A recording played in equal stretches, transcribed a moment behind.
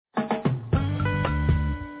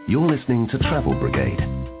You're listening to Travel Brigade,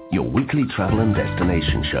 your weekly travel and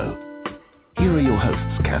destination show. Here are your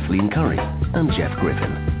hosts, Kathleen Curry and Jeff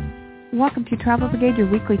Griffin. Welcome to Travel Brigade,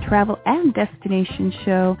 your weekly travel and destination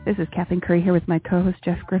show. This is Kathleen Curry here with my co-host,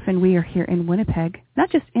 Jeff Griffin. We are here in Winnipeg,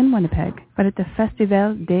 not just in Winnipeg, but at the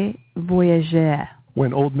Festival des Voyageurs.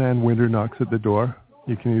 When Old Man Winter knocks at the door,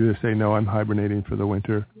 you can either say, no, I'm hibernating for the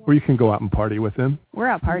winter, or you can go out and party with him. We're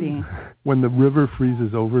out partying. When the river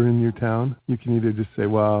freezes over in your town, you can either just say,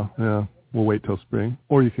 well, yeah, we'll wait till spring,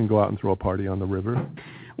 or you can go out and throw a party on the river.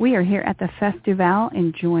 We are here at the Festival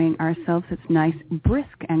enjoying ourselves. It's nice,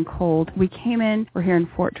 brisk, and cold. We came in. We're here in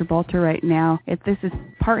Fort Gibraltar right now. This is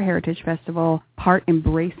part Heritage Festival, part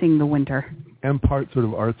embracing the winter. And part sort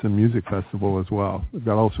of arts and music festival as well. We've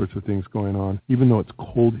got all sorts of things going on. Even though it's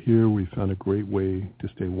cold here, we found a great way to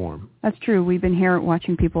stay warm. That's true. We've been here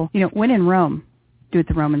watching people, when in Rome, do what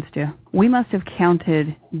the Romans do. We must have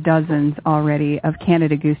counted dozens already of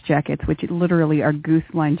Canada Goose jackets, which literally are goose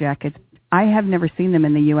line jackets. I have never seen them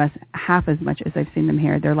in the U.S. half as much as I've seen them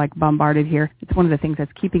here. They're like bombarded here. It's one of the things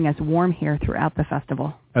that's keeping us warm here throughout the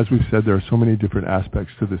festival. As we've said, there are so many different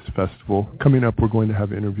aspects to this festival. Coming up, we're going to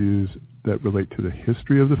have interviews that relate to the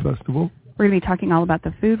history of the festival. We're going to be talking all about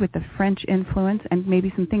the food with the French influence and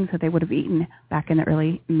maybe some things that they would have eaten back in the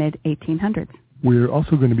early, mid-1800s. We're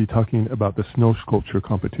also going to be talking about the snow sculpture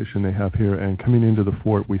competition they have here. And coming into the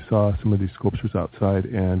fort, we saw some of these sculptures outside,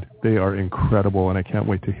 and they are incredible, and I can't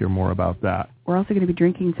wait to hear more about that. We're also going to be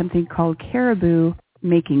drinking something called Caribou,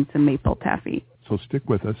 making some maple taffy. So stick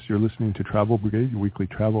with us. You're listening to Travel Brigade, your weekly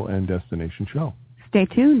travel and destination show. Stay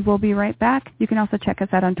tuned. We'll be right back. You can also check us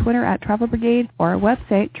out on Twitter at Travel Brigade or our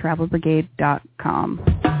website, travelbrigade.com.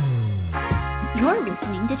 You're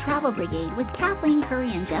listening to Travel Brigade with Kathleen Curry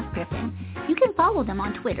and Jeff Griffin. You can follow them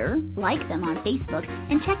on Twitter, like them on Facebook,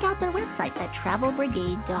 and check out their website at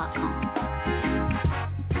travelbrigade.com.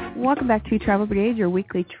 Welcome back to Travel Brigade, your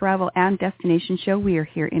weekly travel and destination show. We are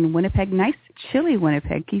here in Winnipeg, nice, chilly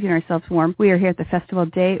Winnipeg, keeping ourselves warm. We are here at the Festival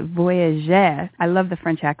des Voyageurs. I love the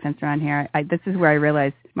French accents around here. This is where I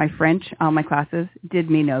realized my French, all my classes, did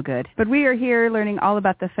me no good. But we are here learning all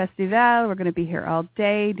about the Festival. We're going to be here all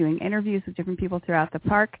day doing interviews with different people throughout the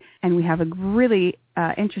park. And we have a really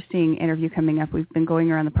interesting interview coming up. We've been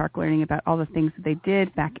going around the park learning about all the things that they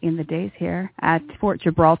did back in the days here at Fort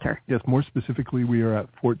Gibraltar. Yes, more specifically, we are at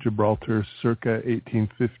Fort Gibraltar circa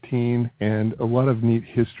 1815, and a lot of neat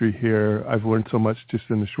history here. I've learned so much just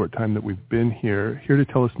in the short time that we've been here. Here to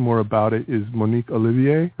tell us more about it is Monique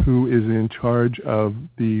Olivier, who is in charge of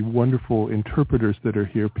the wonderful interpreters that are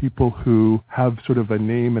here, people who have sort of a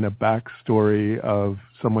name and a backstory of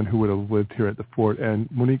someone who would have lived here at the fort. And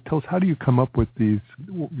Monique, tell us, how do you come up with these?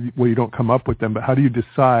 Well, you don't come up with them, but how do you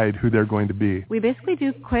decide who they're going to be? We basically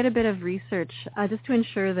do quite a bit of research just to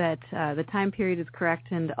ensure that the time period is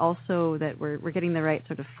correct and also that we're getting the right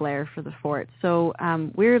sort of flair for the fort. So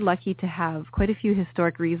we're lucky to have quite a few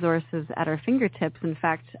historic resources at our fingertips. In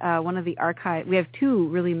fact, one of the archives, we have two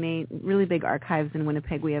really big archives in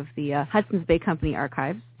Winnipeg. We have the Hudson's Bay Company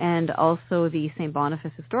archives and also the St.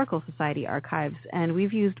 Boniface Historical Society archives. And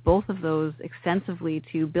we've used both of those extensively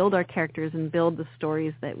to build our characters and build the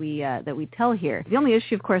stories that we tell here. The only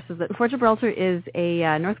issue, of course, is that Fort Gibraltar is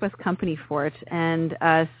a Northwest Company fort, and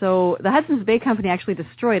so the Hudson's Bay Company actually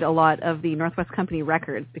destroyed a lot of the Northwest Company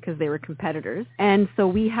records because they were competitors, and so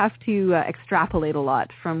we have to extrapolate a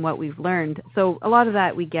lot from what we've learned. So a lot of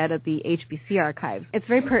that we get at the HBC archives. It's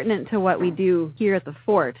very pertinent to what we do here at the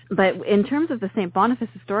fort, but in terms of the St. Boniface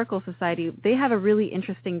Historical Society, they have a really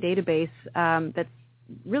interesting database that's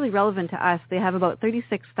really relevant to us. They have about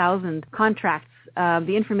 36,000 contracts,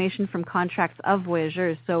 the information from contracts of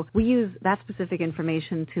voyageurs. So we use that specific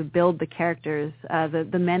information to build the characters,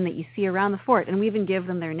 the men that you see around the fort, and we even give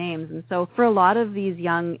them their names. And so for a lot of these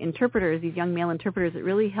young interpreters, these young male interpreters, it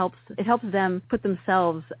really helps them put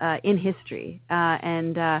themselves in history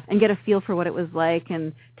and get a feel for what it was like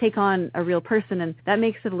and take on a real person, and that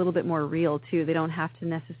makes it a little bit more real too. They don't have to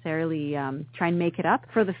necessarily try and make it up.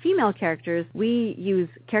 For the female characters, we use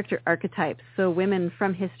character archetypes, so women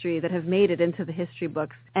from history that have made it into the history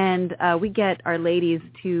books, and we get our ladies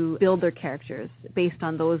to build their characters based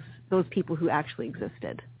on those people who actually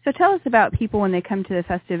existed. So tell us about people when they come to the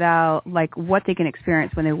festival, like what they can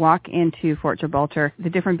experience when they walk into Fort Gibraltar, the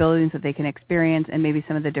different buildings that they can experience, and maybe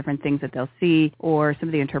some of the different things that they'll see or some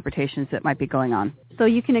of the interpretations that might be going on. So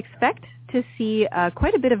you can expect to see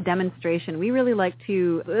quite a bit of demonstration. We really like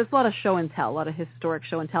to, there's a lot of show and tell, a lot of historic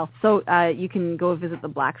show and tell. So you can go visit the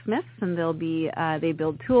blacksmiths, and they'll be, they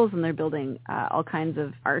build tools, and they're building all kinds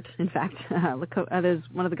of art. In fact, there's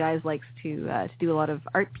one of the guys likes to do a lot of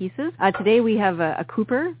art pieces. Today we have a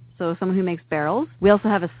cooper. so someone who makes barrels. We also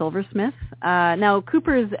have a silversmith. Now,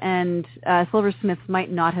 coopers and silversmiths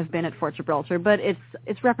might not have been at Fort Gibraltar, but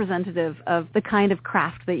it's representative of the kind of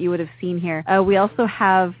craft that you would have seen here. We also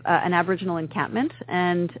have an Aboriginal encampment,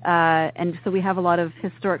 and so we have a lot of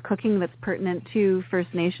historic cooking that's pertinent to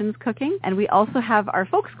First Nations cooking. And we also have our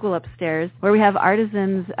folk school upstairs, where we have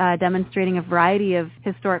artisans demonstrating a variety of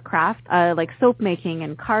historic crafts, like soap making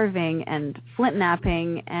and carving and flint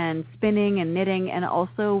knapping and spinning and knitting. And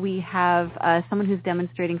also we have someone who's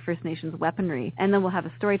demonstrating First Nations weaponry. And then we'll have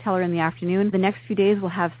a storyteller in the afternoon. The next few days we'll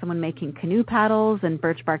have someone making canoe paddles and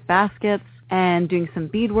birch bark baskets, and doing some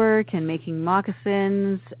beadwork and making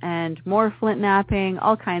moccasins and more flint knapping,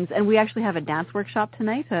 all kinds. And we actually have a dance workshop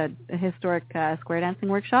tonight, a historic square dancing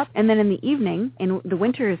workshop. And then in the evening, in the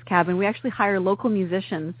winter's cabin, we actually hire local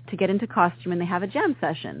musicians to get into costume, and they have a jam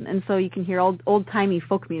session. And so you can hear old-timey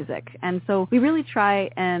folk music. And so we really try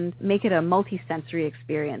and make it a multi-sensory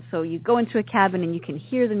experience. So you go into a cabin and you can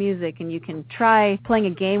hear the music, and you can try playing a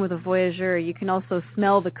game with a Voyageur. You can also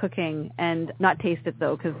smell the cooking and not taste it,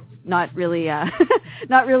 though, because not really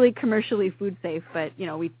commercially food safe, but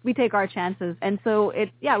we take our chances. And so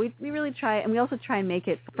we really try, and we also try and make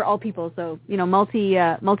it for all people, so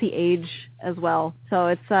multi-age as well. So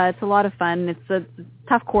it's a lot of fun. It's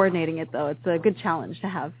tough coordinating it, though. It's a good challenge to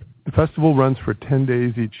have. The festival runs for 10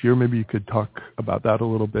 days each year. Maybe you could talk about that a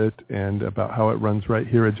little bit and about how it runs right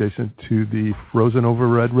here adjacent to the frozen over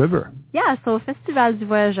Red River. Yeah, so Festival du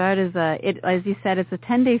Voyageur is as you said, it's a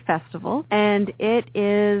 10-day festival, and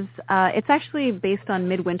it's actually based on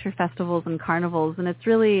midwinter festivals and carnivals, and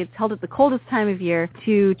it's held at the coldest time of year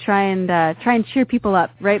to try and cheer people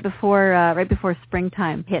up right before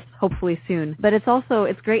springtime hits, hopefully soon. But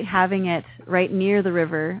it's great having it right near the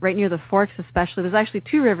river, right near the forks especially. There's actually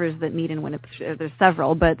two rivers that meet in Winnipeg. There's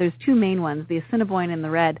several, but there's two main ones, the Assiniboine and the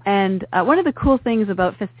Red. And one of the cool things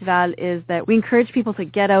about Festival is that we encourage people to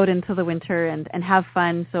get out into the winter and have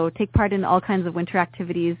fun. So take part in all kinds of winter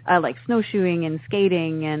activities like snowshoeing and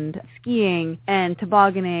skating and skiing and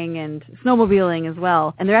tobogganing and snowmobiling as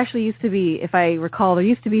well. And there actually used to be, if I recall,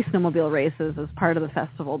 snowmobile races as part of the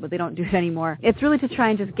festival, but they don't do it anymore. It's really to try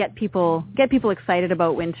and just get people excited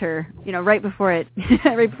about winter, right before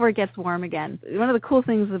it gets warm again. One of the cool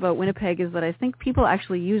things about Winnipeg is that I think people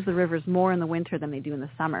actually use the rivers more in the winter than they do in the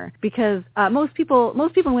summer, because most people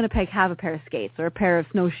in Winnipeg have a pair of skates or a pair of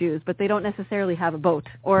snowshoes, but they don't necessarily have a boat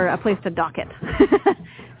or a place to dock it.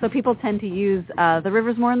 So people tend to use the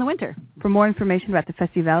rivers more in the winter. For more information about the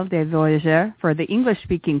Festival des Voyageurs, for the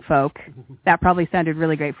English-speaking folk, that probably sounded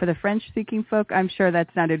really great. For the French-speaking folk, I'm sure that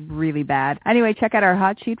sounded really bad. Anyway, check out our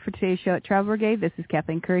hot sheet for today's show at Travel Brigade. This is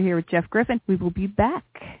Kathleen Curry here with Jeff Griffin. We will be back.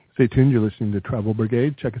 Stay tuned. You're listening to Travel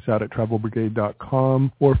Brigade. Check us out at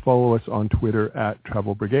travelbrigade.com or follow us on Twitter at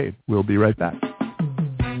Travel Brigade. We'll be right back.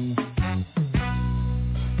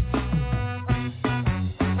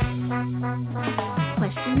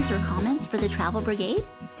 Questions or comments for the Travel Brigade?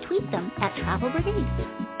 Tweet them at Travel Brigade.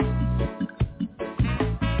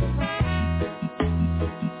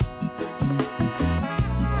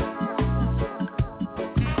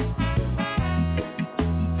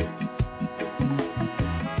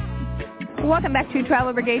 Welcome back to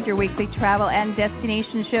Travel Brigade, your weekly travel and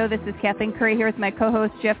destination show. This is Kathleen Curry here with my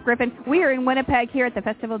co-host Jeff Griffin. We are in Winnipeg here at the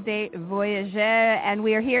Festival des Voyageurs, and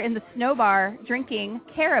we are here in the Snow Bar drinking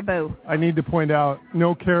caribou. I need to point out,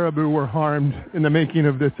 no caribou were harmed in the making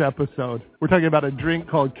of this episode. We're talking about a drink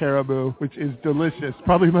called caribou, which is delicious,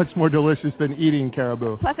 probably much more delicious than eating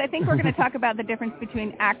caribou. Plus, I think we're going to talk about the difference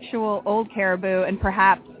between actual old caribou and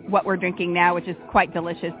perhaps what we're drinking now, which is quite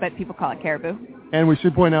delicious, but people call it caribou. And we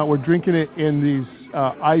should point out we're drinking it in these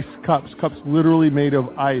ice cups literally made of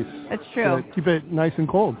ice. That's true. To keep it nice and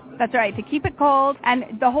cold. That's right, to keep it cold.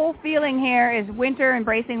 And the whole feeling here is winter,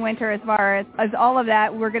 embracing winter as far as all of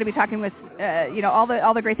that. We're going to be talking with,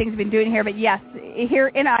 all the great things we've been doing here. But yes, here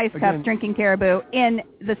in ice cups, drinking caribou in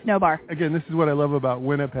the Snow Bar. Again, this is what I love about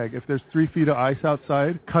Winnipeg. If there's 3 feet of ice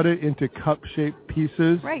outside, cut it into cup-shaped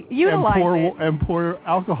pieces. Right, utilize and pour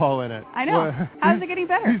alcohol in it. I know. Well, how's it getting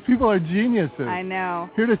better? These people are geniuses. I know.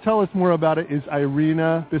 Here to tell us more about it is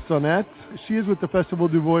Irina Bissonnette. She is with the Festival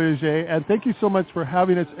du Voyageur, and thank you so much for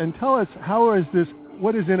having us. And tell us,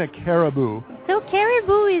 what is in a caribou? So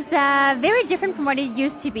caribou is very different from what it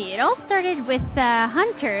used to be. It all started with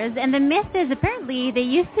hunters, and the myth is apparently they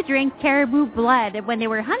used to drink caribou blood when they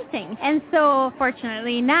were hunting. And so,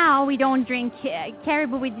 fortunately, now we don't drink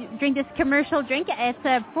caribou. We drink this commercial drink. It's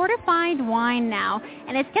a fortified wine now,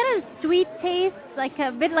 and it's got a sweet taste, like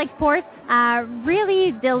a bit like port.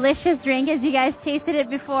 Really delicious drink, as you guys tasted it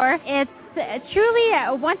before. It's truly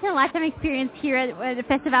a once-in-a-lifetime experience here at the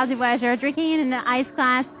Festival du Voyageur. Drinking it in an ice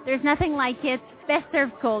glass, there's nothing like it. Best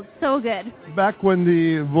served cold. So good. Back when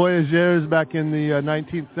the Voyageurs back in the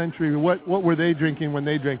 19th century, what were they drinking when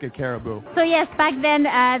they drank a caribou? So yes, back then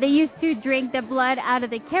they used to drink the blood out of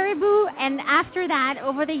the caribou, and after that,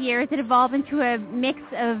 over the years, it evolved into a mix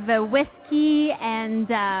of whiskey and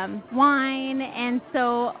wine. And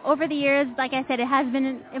so over the years, like I said, it has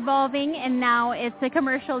been evolving, and now it's a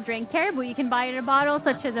commercial drink. Caribou, you can buy it in a bottle,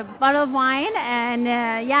 such as a bottle of wine, and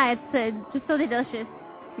it's just so delicious.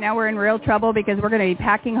 Now we're in real trouble because we're going to be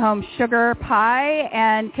packing home sugar pie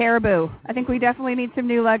and caribou. I think we definitely need some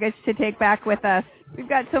new luggage to take back with us. We've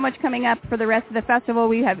got so much coming up for the rest of the festival.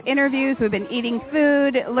 We have interviews. We've been eating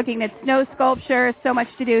food, looking at snow sculpture. So much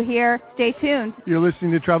to do here. Stay tuned. You're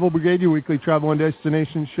listening to Travel Brigade, your weekly travel and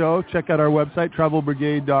destination show. Check out our website,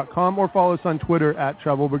 travelbrigade.com, or follow us on Twitter at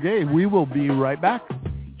Travel Brigade. We will be right back.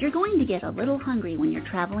 You're going to get a little hungry when you're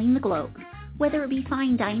traveling the globe. Whether it be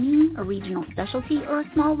fine dining, a regional specialty, or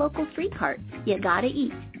a small local street cart, you gotta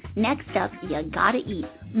eat. Next up, you gotta eat.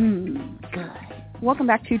 Good. Welcome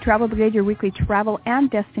back to Travel Brigade, your weekly travel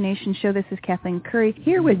and destination show. This is Kathleen Curry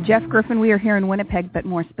here with Jeff Griffin. We are here in Winnipeg, but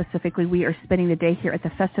more specifically, we are spending the day here at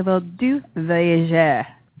the Festival du Voyageur.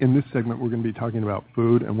 In this segment, we're going to be talking about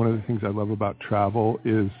food, and one of the things I love about travel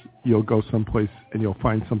is you'll go someplace and you'll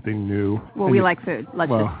find something new. Well, we like food.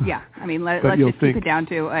 Let's just keep it down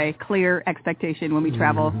to a clear expectation when we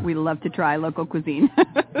travel. We love to try local cuisine.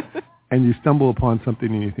 And you stumble upon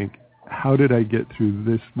something and you think, how did I get through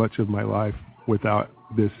this much of my life without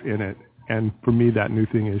this in it? And for me, that new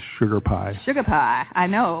thing is sugar pie. Sugar pie, I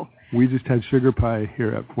know. We just had sugar pie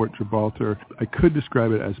here at Fort Gibraltar. I could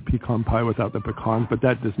describe it as pecan pie without the pecans, but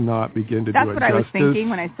that does not begin to do it justice. That's what I was thinking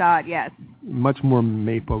when I saw it, yes. Much more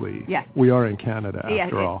mapley. Yes. We are in Canada,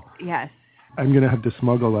 after all. Yes. I'm going to have to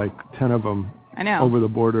smuggle like 10 of them over the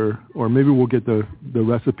border, or maybe we'll get the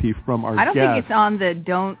recipe from our guests. I don't think it's on the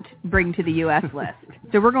don't bring to the U.S. list.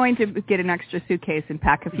 So we're going to get an extra suitcase and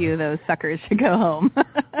pack a few of those suckers to go home.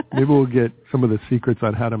 Maybe we'll get some of the secrets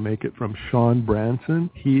on how to make it from Sean Branson.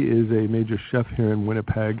 He is a major chef here in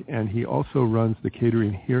Winnipeg, and he also runs the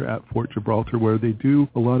catering here at Fort Gibraltar, where they do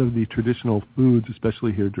a lot of the traditional foods,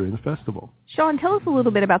 especially here during the festival. Sean, tell us a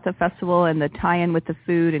little bit about the festival and the tie-in with the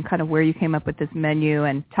food and kind of where you came up with this menu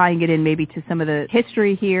and tying it in maybe to some of the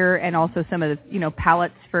history here and also some of the,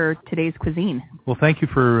 palettes for today's cuisine. Well, thank you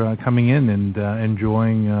for coming in and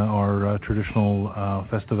enjoying our traditional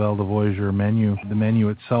Festival du Voyageur menu. The menu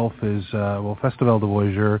itself is, Festival du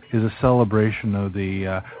Voyageur is a celebration of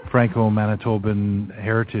the Franco-Manitoban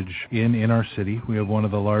heritage in our city. We have one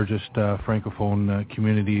of the largest Francophone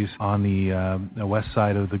communities on the west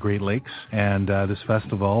side of the Great Lakes, and this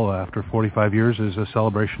festival, after 45 years, is a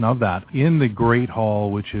celebration of that. In the Great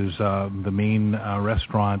Hall, which is the main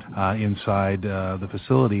restaurant inside the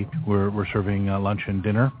facility, we're serving lunch and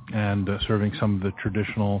dinner, and serving some of the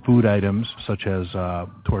traditional food items, such as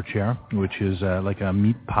tourtière, which is like a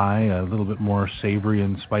meat pie, a little bit more savory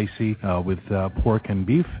and spicy, with pork and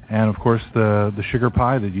beef. And of course, the sugar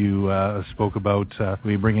pie that you spoke about.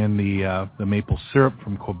 We bring in the maple syrup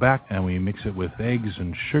from Quebec, and we mix it with eggs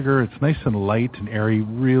and sugar. It's nice and light and airy,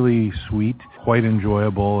 really sweet, quite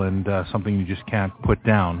enjoyable, and something you just can't put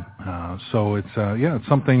down. So it's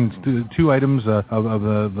something, two items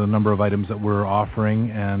of the number of items that we're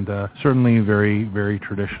offering, and certainly very, very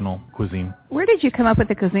traditional cuisine. Where did you come up with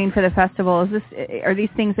the cuisine for the festival? Are these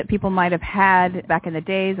things that people might have had back in the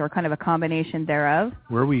days, or kind of a combination thereof?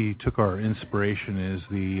 Where we took our inspiration is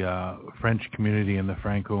the French community and the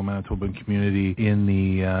Franco-Manitoban community in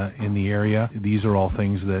the area. These are all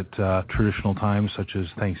things that traditional times, such as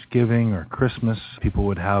Thanksgiving or Christmas, people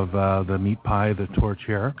would have the meat pie, the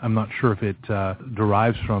tourtière. I'm not sure if it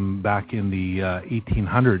derives from back in the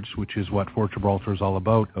 1800s, which is what Fort Gibraltar is all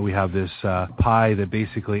about. We have this pie that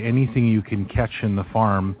basically anything you can catch in the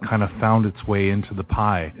farm kind of found its way into the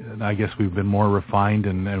pie. And I guess we've been more refined,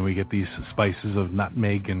 and we get these spices of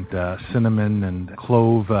nutmeg and cinnamon and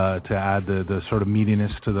clove to add the sort of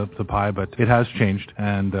meatiness to the pie. But it has changed,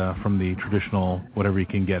 and from the traditional whatever you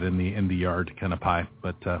can get in the yard kind of pie.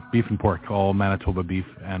 But beef and pork, all Manitoba beef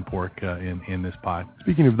and pork in this pie.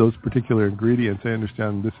 Speaking of those particular ingredients, I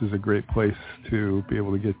understand this is a great place to be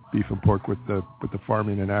able to get beef and pork with the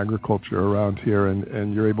farming and agriculture around here,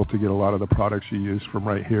 and you're able to get a lot of the products you use from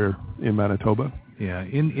right here in Manitoba. Yeah,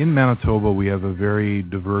 in Manitoba we have a very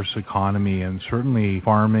diverse economy, and certainly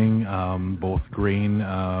farming, both grain,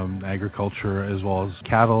 agriculture, as well as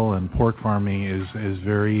cattle and pork farming is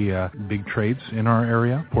very big trades in our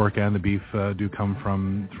area. Pork and the beef do come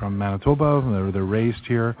from Manitoba. They're raised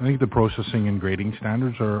here. I think the processing and grading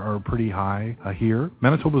standards are pretty high here.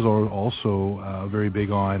 Manitoba's also very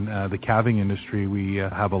big on the calving industry. We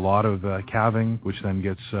have a lot of calving, which then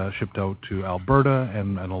gets shipped out to Alberta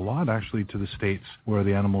and a lot actually to the States, where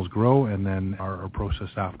the animals grow and then are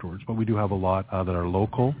processed afterwards. But we do have a lot that are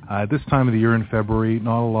local. At this time of the year in February,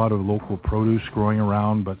 not a lot of local produce growing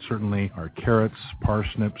around, but certainly our carrots,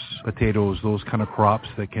 parsnips, potatoes, those kind of crops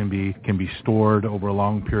that can be stored over a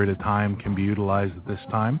long period of time can be utilized at this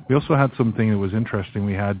time. We also had something that was interesting.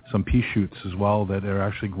 We had some pea shoots as well that are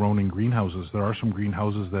actually grown in greenhouses. There are some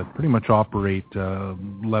greenhouses that pretty much operate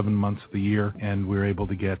 11 months of the year, and we're able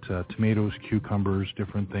to get tomatoes, cucumbers,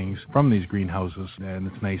 different things from these greenhouses. And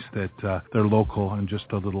it's nice that they're local and just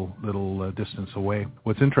a little distance away.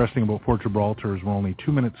 What's interesting about Fort Gibraltar is we're only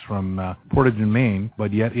 2 minutes from Portage in Maine,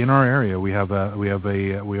 but yet in our area we have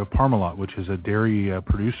Parmalat, which is a dairy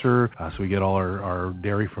producer, so we get all our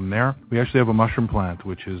dairy from there. We actually have a mushroom plant,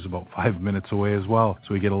 which is about 5 minutes away as well,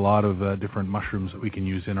 so we get a lot of different mushrooms that we can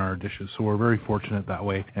use in our dishes. So we're very fortunate that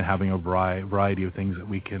way, and having a variety of things that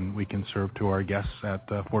we can serve to our guests at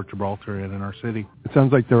Fort Gibraltar and in our city. It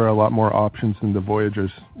sounds like there are a lot more options than the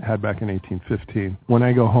Voyageurs had back in 1815. When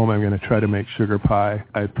I go home, I'm going to try to make sugar pie.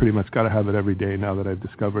 I pretty much got to have it every day now that I've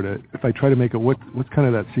discovered it. If I try to make it, what's kind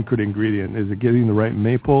of that secret ingredient? Is it getting the right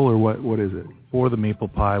maple, or what is it? For the maple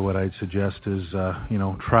pie, what I'd suggest is,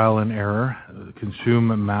 trial and error. Consume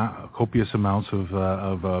copious amounts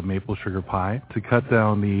of maple sugar pie.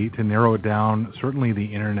 To narrow it down, certainly the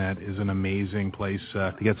internet is an amazing place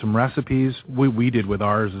to get some recipes. What we did with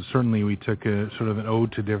ours is certainly we took a sort of an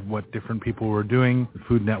ode to what different people were doing. The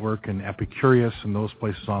Food Network and Epicurious and those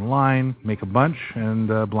places online. Make a bunch and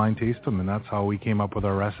blind taste them, and that's how we came up with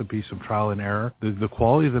our recipes, some trial and error. The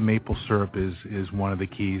quality of the maple syrup is one of the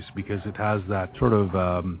keys, because it has that sort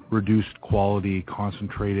of reduced quality,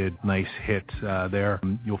 concentrated, nice hit there.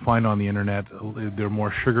 You'll find on the internet they're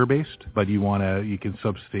more sugar-based, but you can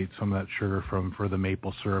substitute some of that sugar for the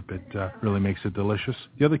maple syrup. It really makes it delicious.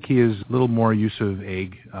 The other key is a little more use of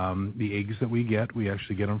egg. The eggs that we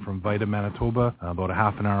actually get them from Vita, Manitoba, about a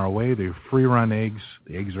half an hour away. They're free-run eggs.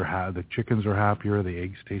 The chickens are happier. The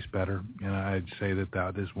eggs taste better, and I'd say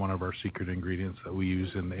that is one of our secret ingredients that we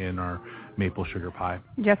use in our maple sugar pie.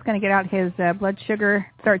 Jeff's going to get out his blood sugar,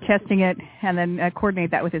 start testing it, and then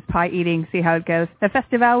coordinate that with his pie eating, see how it goes. The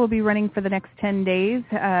festival will be running for the next 10 days.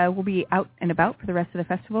 We'll be out and about for the rest of the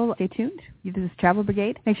festival. Stay tuned. This is Travel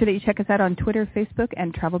Brigade. Make sure that you check us out on Twitter, Facebook,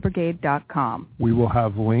 and travelbrigade.com. We will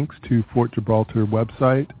have links to Fort Gibraltar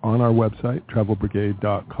website on our website,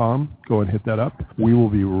 travelbrigade.com. Go and hit that up. We will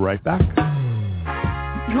be right back.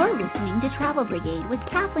 You're listening to Travel Brigade with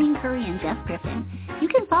Kathleen Curry and Jeff Griffin. You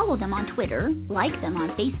can follow them on Twitter, like them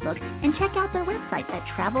on Facebook, and check out their website at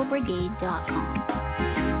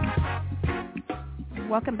travelbrigade.com.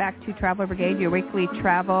 Welcome back to Travel Brigade, your weekly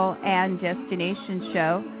travel and destination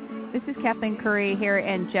show. This is Kathleen Curry here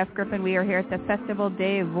and Jeff Griffin. We are here at the Festival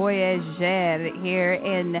des Voyageurs here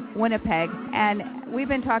in Winnipeg. And we've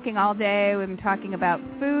been talking all day. We've been talking about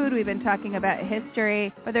food. We've been talking about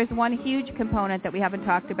history. But there's one huge component that we haven't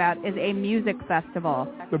talked about, is a music festival.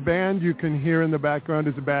 The band you can hear in the background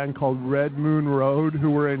is a band called Red Moon Road, who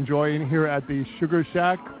we're enjoying here at the Sugar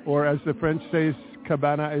Shack, or as the French say,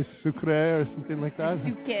 Cabana et Sucre, or something like that.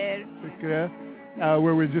 Sucre.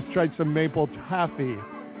 Where we just tried some maple taffy.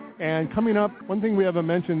 And coming up, one thing we haven't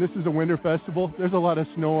mentioned, this is a winter festival. There's a lot of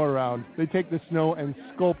snow around. They take the snow and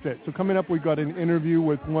sculpt it. So coming up, we've got an interview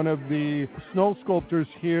with one of the snow sculptors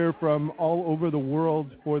here from all over the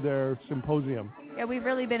world for their symposium. Yeah, we've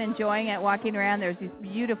really been enjoying it, walking around. There's these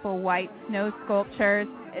beautiful white snow sculptures.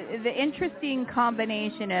 The interesting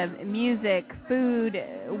combination of music, food,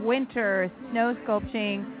 winter, snow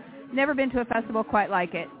sculpting. Never been to a festival quite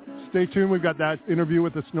like it. Stay tuned. We've got that interview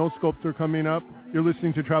with the snow sculptor coming up. You're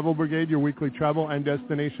listening to Travel Brigade, your weekly travel and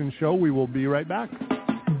destination show. We will be right back.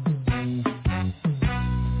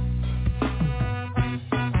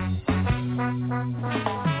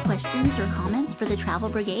 Questions or comments for the Travel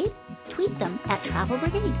Brigade? Tweet them at Travel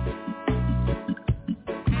Brigade.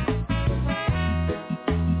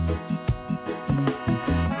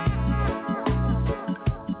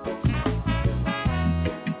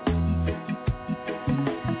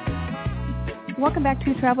 Welcome back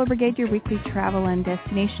to Travel Brigade, your weekly travel and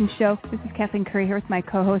destination show. This is Kathleen Curry here with my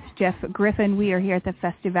co-host Jeff Griffin. We are here at the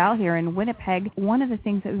festival here in Winnipeg. One of the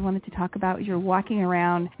things that we wanted to talk about is you're walking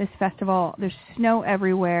around this festival. There's snow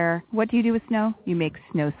everywhere. What do you do with snow? You make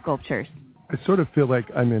snow sculptures. I sort of feel like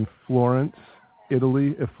I'm in Florence,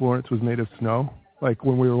 Italy, if Florence was made of snow. Like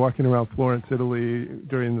when we were walking around Florence, Italy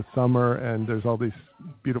during the summer, and there's all these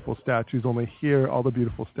beautiful statues. Only here, all the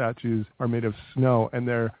beautiful statues are made of snow, and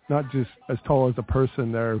they're not just as tall as a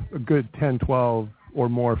person. They're a good 10, 12 or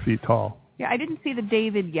more feet tall. Yeah, I didn't see the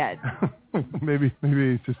David yet. maybe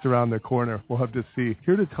it's just around the corner. We'll have to see.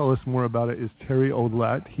 Here to tell us more about it is Terry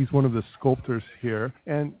Odlett. He's one of the sculptors here.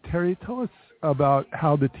 And Terry, tell us about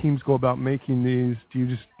how the teams go about making these.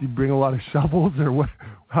 Do you bring a lot of shovels, or what?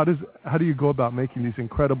 How do you go about making these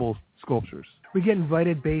incredible sculptures? We get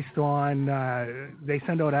invited based on, they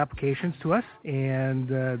send out applications to us, and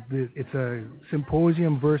it's a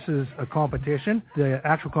symposium versus a competition. The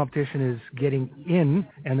actual competition is getting in,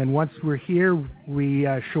 and then once we're here, we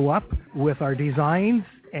show up with our designs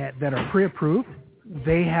that are pre-approved.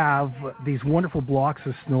 They have these wonderful blocks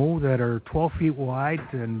of snow that are 12 feet wide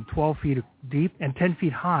and 12 feet deep and 10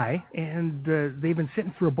 feet high, and they've been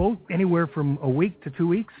sitting for about anywhere from a week to 2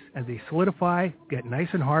 weeks, and they solidify, get nice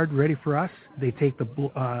and hard, ready for us. They take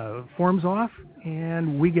the forms off,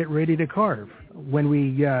 and we get ready to carve. When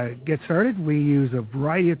we get started, we use a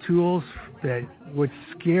variety of tools that would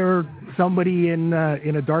scare somebody in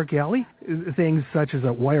a dark alley. Things such as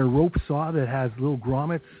a wire rope saw that has little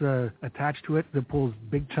grommets attached to it that pulls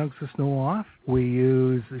big chunks of snow off. We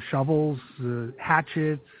use shovels,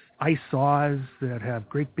 hatchets, ice saws that have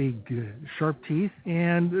great big sharp teeth,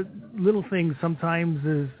 and little things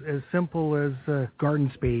sometimes as simple as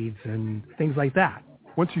garden spades and things like that.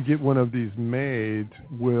 Once you get one of these made,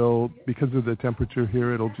 because of the temperature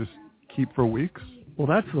here, it'll just keep for weeks? Well,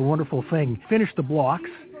 that's the wonderful thing. Finish the blocks,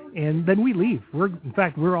 and then we leave.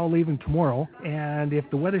 We're all leaving tomorrow, and if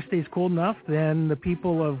the weather stays cold enough, then the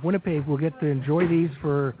people of Winnipeg will get to enjoy these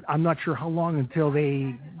for, I'm not sure how long, until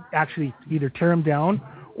they actually either tear them down,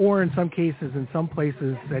 or in some cases, in some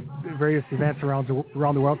places at various events around the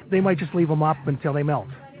world, they might just leave them up until they melt.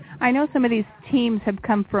 I know some of these teams have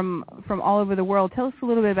come from all over the world. Tell us a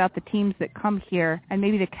little bit about the teams that come here and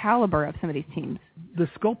maybe the caliber of some of these teams. The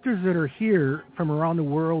sculptors that are here from around the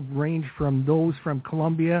world range from those from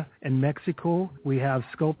Colombia and Mexico. We have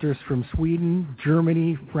sculptors from Sweden,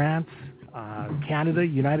 Germany, France, Canada,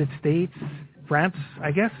 United States, France,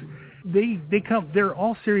 I guess. They come. They're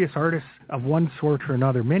all serious artists of one sort or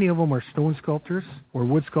another. Many of them are stone sculptors or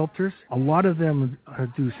wood sculptors. A lot of them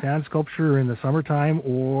do sand sculpture in the summertime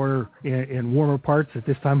or in warmer parts at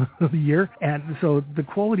this time of the year. And so the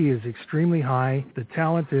quality is extremely high. The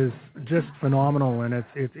talent is just phenomenal, and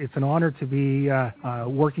it's an honor to be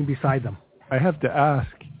working beside them. I have to ask,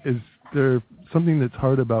 is there something that's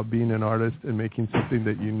hard about being an artist and making something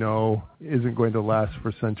that you know isn't going to last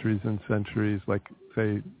for centuries and centuries, like,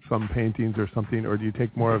 say, some paintings or something, or do you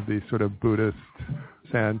take more of the sort of Buddhist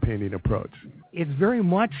sand painting approach? It's very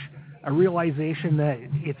much a realization that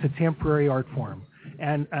it's a temporary art form.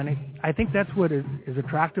 And I think that's what is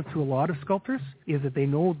attractive to a lot of sculptors, is that they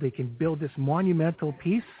know they can build this monumental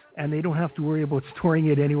piece and they don't have to worry about storing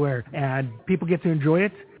it anywhere. And people get to enjoy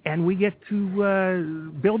it, and we get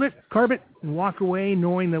to build it, carve it, and walk away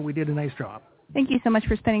knowing that we did a nice job. Thank you so much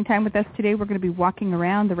for spending time with us today. We're going to be walking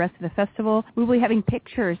around the rest of the festival. We'll be having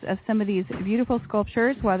pictures of some of these beautiful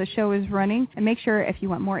sculptures while the show is running. And make sure, if you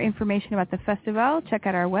want more information about the festival, check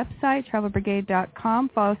out our website,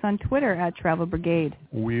 travelbrigade.com. Follow us on Twitter at Travel Brigade.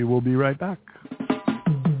 We will be right back.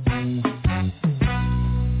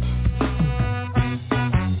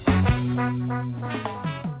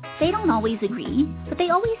 They don't always agree, but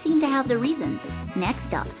they always seem to have their reasons.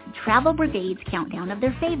 Next up, Travel Brigade's countdown of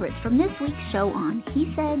their favorites from this week's show on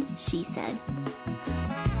He Said, She Said.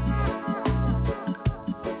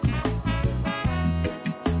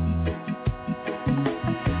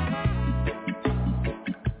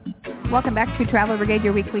 Welcome back to Travel Brigade,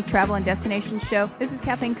 your weekly travel and destination show. This is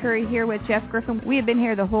Kathleen Curry here with Jeff Griffin. We have been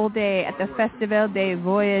here the whole day at the Festival des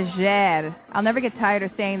Voyageurs. I'll never get tired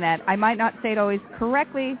of saying that. I might not say it always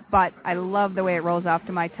correctly, but I love the way it rolls off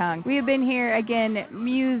to my tongue. We have been here, again,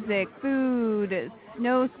 music, food,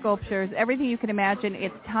 snow sculptures, everything you can imagine.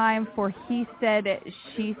 It's time for He Said,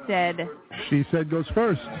 She Said. She Said goes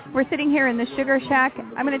first. We're sitting here in the Sugar Shack.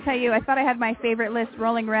 I'm going to tell you, I thought I had my favorite list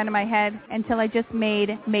rolling around in my head until I just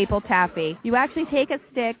made maple taffy. You actually take a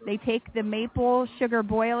stick, they take the maple sugar,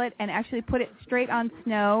 boil it, and actually put it straight on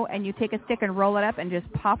snow, and you take a stick and roll it up and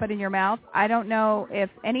just pop it in your mouth. I don't know if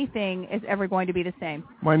anything is ever going to be the same.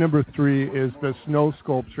 My number 3 is the snow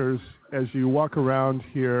sculptures. As you walk around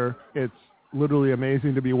here, it's literally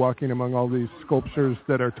amazing to be walking among all these sculptures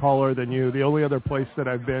that are taller than you. The only other place that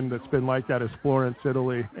I've been that's been like that is Florence,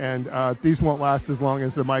 Italy. And these won't last as long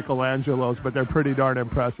as the Michelangelos, but they're pretty darn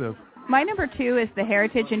impressive. My number 2 is the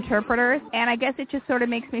Heritage Interpreters, and I guess it just sort of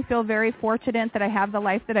makes me feel very fortunate that I have the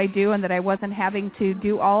life that I do and that I wasn't having to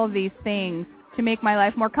do all of these things to make my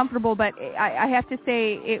life more comfortable. But I have to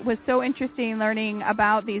say it was so interesting learning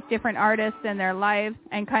about these different artists and their lives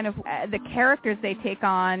and kind of the characters they take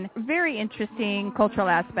on. Very interesting cultural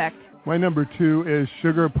aspect. My number 2 is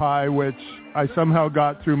sugar pie, which I somehow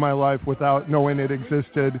got through my life without knowing it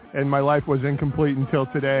existed, and my life was incomplete until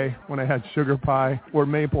today when I had sugar pie, or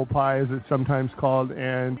maple pie as it's sometimes called,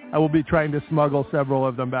 and I will be trying to smuggle several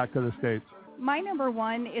of them back to the States. My number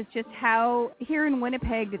 1 is just how here in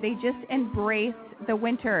Winnipeg they just embrace the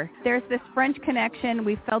winter. There's this French connection.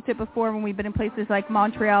 We've felt it before when we've been in places like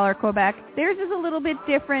Montreal or Quebec. Theirs is a little bit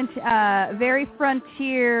different, very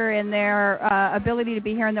frontier in their ability to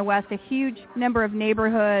be here in the West. A huge number of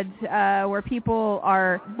neighborhoods where people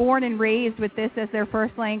are born and raised with this as their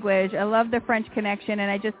first language. I love the French connection,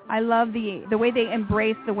 and I love the way they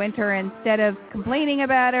embrace the winter instead of complaining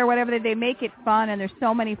about it or whatever. They make it fun, and there's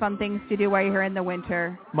so many fun things to do while you're here in the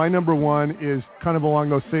winter. My number 1 is kind of along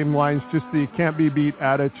those same lines, just the can't be beat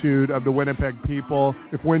attitude of the Winnipeg people.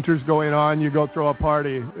 If winter's going on, you go throw a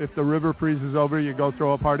party. If the river freezes over, you go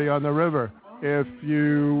throw a party on the river. If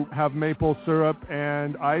you have maple syrup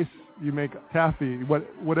and ice, you make taffy.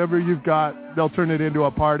 Whatever you've got, they'll turn it into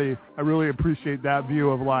a party. I really appreciate that view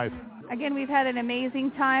of life. Again, we've had an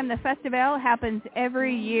amazing time. The festival happens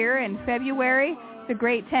every year in February. It's a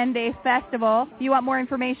great 10-day festival. If you want more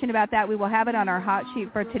information about that, we will have it on our hot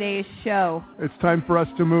sheet for today's show. It's time for us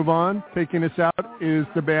to move on. Taking us out is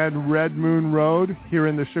the band Red Moon Road here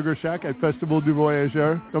in the Sugar Shack at Festival du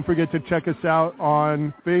Voyageur. Don't forget to check us out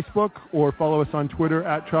on Facebook or follow us on Twitter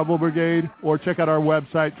at Travel Brigade, or check out our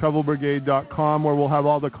website, travelbrigade.com, where we'll have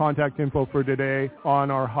all the contact info for today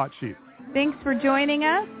on our hot sheet. Thanks for joining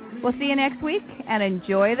us. We'll see you next week, and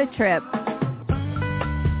enjoy the trip.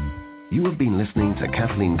 You have been listening to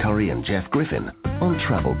Kathleen Curry and Jeff Griffin on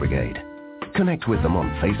Travel Brigade. Connect with them on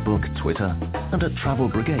Facebook, Twitter, and at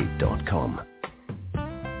travelbrigade.com.